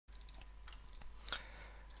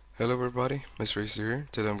Hello everybody, Mr. Racer here.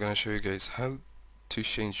 Today I'm going to show you guys how to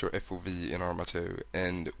change your FOV in Arma 2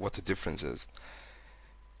 and what the difference is.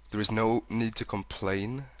 There is no need to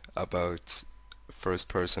complain about first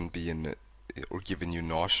person being or giving you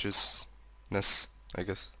nauseousness, I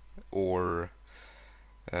guess, or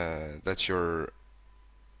that you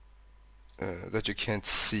can't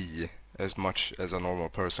see as much as a normal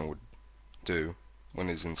person would do when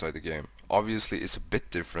he's inside the game. Obviously it's a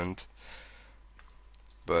bit different,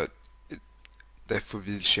 but the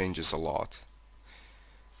FoV changes a lot.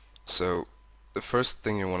 So the first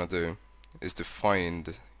thing you want to do is to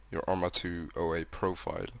find your Arma 2 OA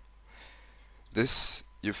profile.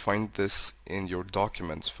 You find this in your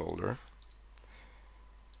documents folder,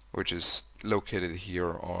 which is located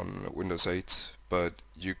here on Windows 8, but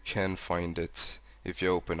you can find it if you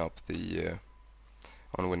open up the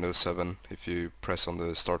on Windows 7. If you press on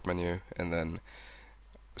the start menu and then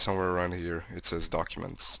somewhere around here it says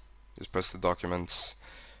documents. Just press the documents,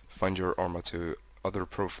 find your Arma 2 other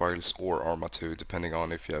profiles or Arma 2, depending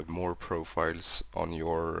on if you have more profiles on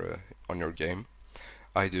your game.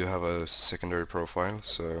 I do have a secondary profile,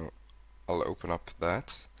 so I'll open up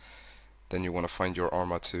that. Then you want to find your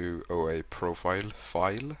Arma 2 OA profile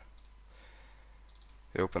file.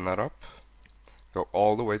 You open that up, go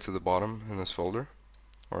all the way to the bottom in this folder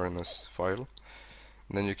or in this file,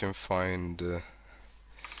 and then you can find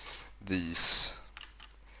these.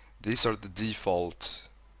 These are the default,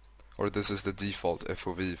 or this is the default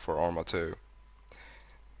FOV for Arma 2.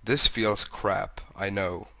 This feels crap, I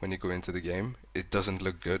know, when you go into the game. It doesn't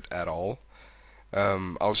look good at all.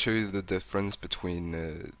 I'll show you the difference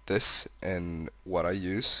between this and what I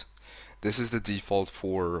use. This is the default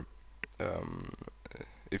for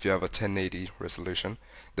if you have a 1080 resolution.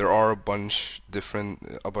 There are a bunch of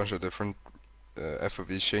different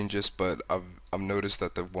FOV changes, but I've noticed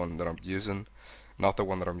that the one that I'm using, not the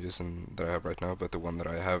one that I'm using that I have right now, but the one that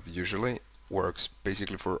I have usually, works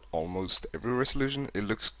basically for almost every resolution. It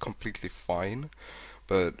looks completely fine,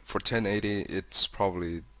 but for 1080 it's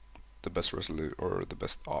probably the best or the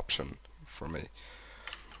best option for me.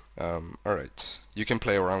 Alright, you can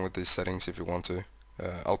play around with these settings if you want to.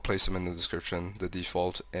 I'll place them in the description, the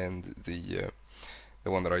default and the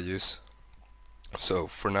one that I use. So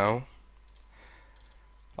for now,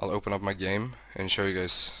 I'll open up my game and show you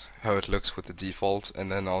guys how it looks with the default,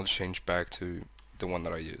 and then I'll change back to the one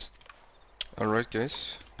that I use. Alright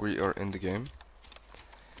guys, we are in the game.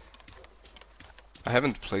 I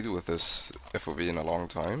haven't played with this FOV in a long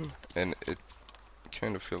time, and it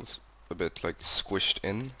kind of feels a bit like squished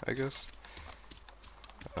in, I guess.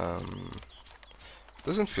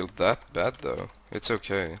 Doesn't feel that bad though. It's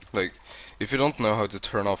okay. Like, if you don't know how to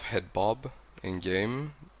turn off head bob in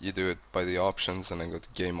game, you do it by the options and then go to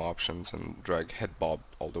game options and drag head bob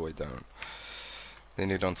all the way down. Then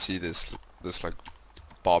you don't see this like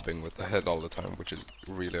bobbing with the head all the time, which is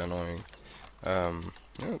really annoying.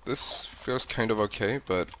 Yeah, this feels kind of okay,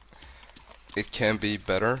 but it can be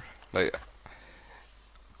better. Like,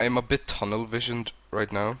 I'm a bit tunnel visioned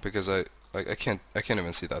right now because I can't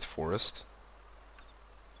even see that forest.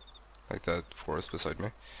 Like that forest beside me.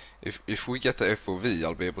 If we get the FOV,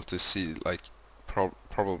 I'll be able to see like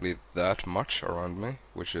probably that much around me,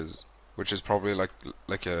 which is probably like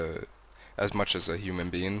as much as a human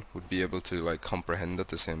being would be able to like comprehend at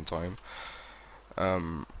the same time.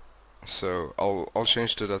 So I'll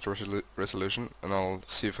change to that resolution, and I'll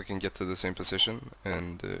see if I can get to the same position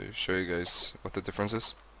and show you guys what the difference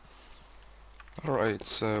is. Alright,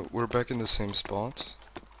 so we're back in the same spot.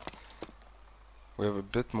 We have a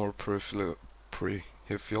bit more peripheral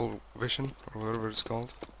vision, or whatever it's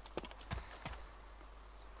called.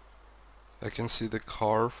 I can see the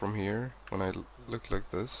car from here when I look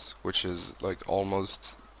like this, which is like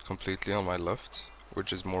almost completely on my left,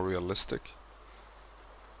 which is more realistic.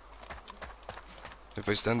 If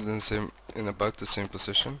I stand in about the same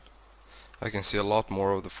position, I can see a lot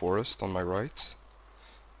more of the forest on my right,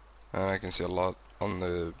 and I can see a lot on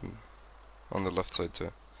the left side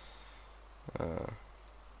too.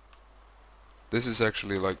 This is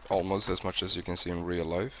actually like almost as much as you can see in real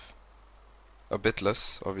life. A bit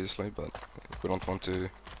less, obviously, but we don't want to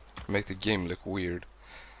make the game look weird.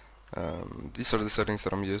 These are the settings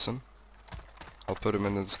that I'm using. I'll put them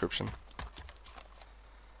in the description.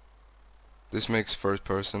 This makes first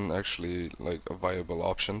person actually like a viable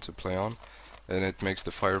option to play on, and it makes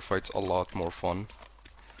the firefights a lot more fun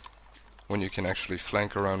when you can actually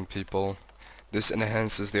flank around people. This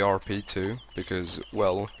enhances the RP too, because,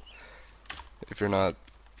 well, if you're not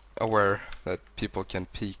aware that people can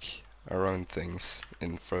peek around things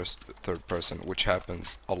in third person, which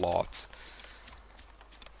happens a lot.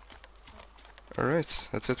 Alright,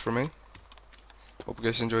 that's it for me. Hope you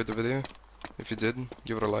guys enjoyed the video. If you did,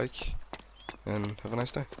 give it a like, and have a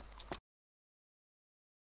nice day.